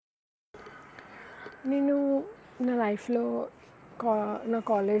నేను నా లైఫ్‌లో కా నా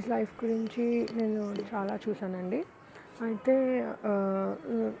కాలేజ్ లైఫ్ గురించి నేను చాలా చూసానండి. అయితే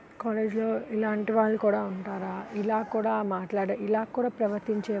కాలేజ్‌లో ఇలాంటి వాళ్ళు కూడా ఉంటారా? ఇలా కూడా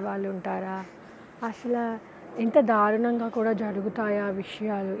ప్రవర్తించే వాళ్ళు ఉంటారా? అసల ఎంత దారుణంగా కూడా జరుగుతాయా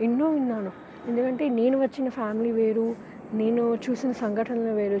విషయాలు? ఎన్నో విన్నాను. ఎందుకంటే నేను వచ్చిన ఫ్యామిలీ వేరు, నేను చూసిన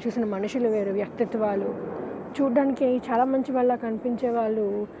సంఘటనలు వేరు, చూసిన మనుషులు వేరు, వ్యక్తిత్వాలు. చూడ్డానికి చాలా మంచి వాళ్ళలా కనిపించేవాళ్ళు.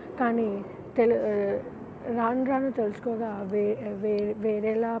 కానీ తెలు రాను రాను తెలుసుకోగా వే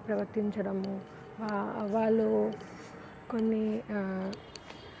వేరేలా ప్రవర్తించడము, వాళ్ళు కొన్ని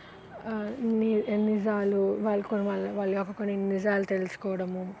నిజాలు వాళ్ళు కొన్ని వాళ్ళ యొక్క కొన్ని నిజాలు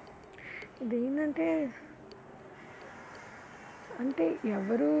తెలుసుకోవడము. ఇదేంటంటే అంటే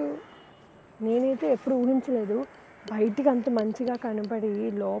ఎవరు నేనైతే ఎప్పుడు ఊహించలేదు. బయటికి అంత మంచిగా కనపడి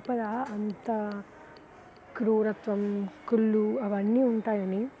లోపల అంత క్రూరత్వం, కుళ్ళు అవన్నీ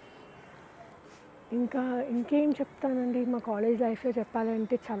ఉంటాయని. ఇంకేం చెప్తానండి, మా కాలేజ్ లైఫ్లో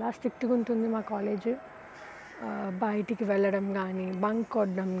చెప్పాలంటే చాలా స్ట్రిక్ట్గా ఉంటుంది మా కాలేజ్. బయటికి వెళ్ళడం కానీ, బంక్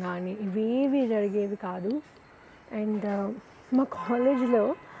కొట్టడం కానీ ఇవేవి జరిగేవి కాదు. అండ్ మా కాలేజ్లో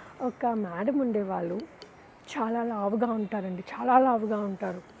ఒక మేడం ఉండేవాళ్ళు. చాలా లావుగా ఉంటారండి, చాలా లావుగా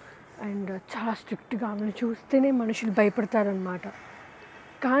ఉంటారు. అండ్ చాలా స్ట్రిక్ట్గా, ఆమెను చూస్తేనే మనుషులు భయపడతారనమాట.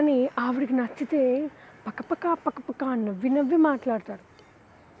 కానీ ఆవిడకి నచ్చితే పక్కపక్క నవ్వి నవ్వి మాట్లాడతారు.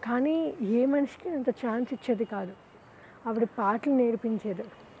 కానీ ఏ మనిషికి అంత ఛాన్స్ ఇచ్చేది కాదు. ఆవిడ పాటలు నేర్పించేది.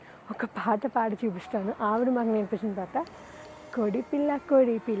 ఒక పాట పాడి చూపిస్తాను. ఆవిడ మాకు నేర్పించిన పాట కొడి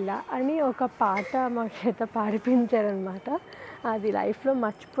పిల్ల అని ఒక పాట మా చేత పాడిపించారనమాట. అది లైఫ్లో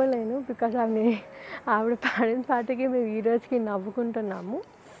మర్చిపోలేను. బికాజ్ ఆవిడ పాడిన పాటకి మేము ఈరోజుకి నవ్వుకుంటున్నాము.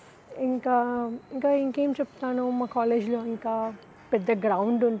 ఇంకేం చెప్తాను, మా కాలేజ్లో ఇంకా పెద్ద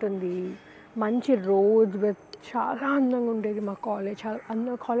గ్రౌండ్ ఉంటుంది, మంచి రోడ్స్ విత్ చాలా అందంగా ఉండేది మా కాలేజ్.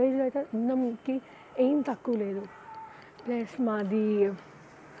 చాలా కాలేజ్లో అయితే అందంకి ఏం తక్కువ లేదు. ప్లస్ మాది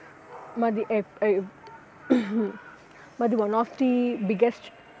మాది one of the biggest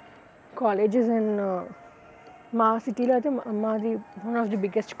colleges in మా సిటీలో అయితే మాది one of the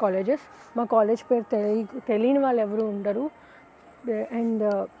biggest colleges. మా కాలేజ్ పేరు తెలియని వాళ్ళు ఎవరు ఉండరు. అండ్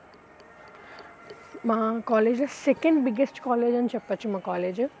మా కాలేజ్ సెకండ్ బిగ్గెస్ట్ కాలేజ్ అని చెప్పచ్చు మా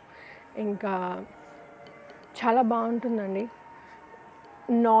కాలేజ్. ఇంకా చాలా బాగుంటుందండి.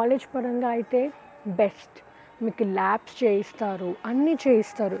 నాలెడ్జ్ పరంగా అయితే బెస్ట్. మీకు ల్యాబ్స్ చేయిస్తారు, అన్నీ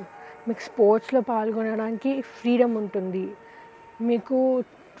చేయిస్తారు. మీకు స్పోర్ట్స్లో పాల్గొనడానికి ఫ్రీడమ్ ఉంటుంది, మీకు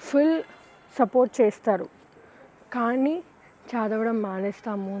ఫుల్ సపోర్ట్ చేస్తారు. కానీ చదవడం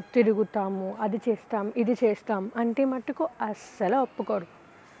మానేస్తాము, తిరుగుతాము, అది చేస్తాం ఇది చేస్తాం అంటే మట్టుకు అస్సలు ఒప్పుకోరు.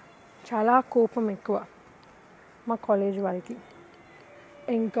 చాలా కోపం ఎక్కువ మా కాలేజ్ వాళ్ళకి.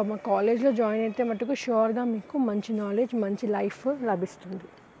 ఇంకా మా కాలేజ్లో జాయిన్ అయితే మటుకు షూర్గా మీకు మంచి నాలెడ్జ్, మంచి లైఫ్ లభిస్తుంది.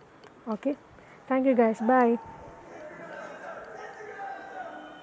 Okay, thank you guys, bye.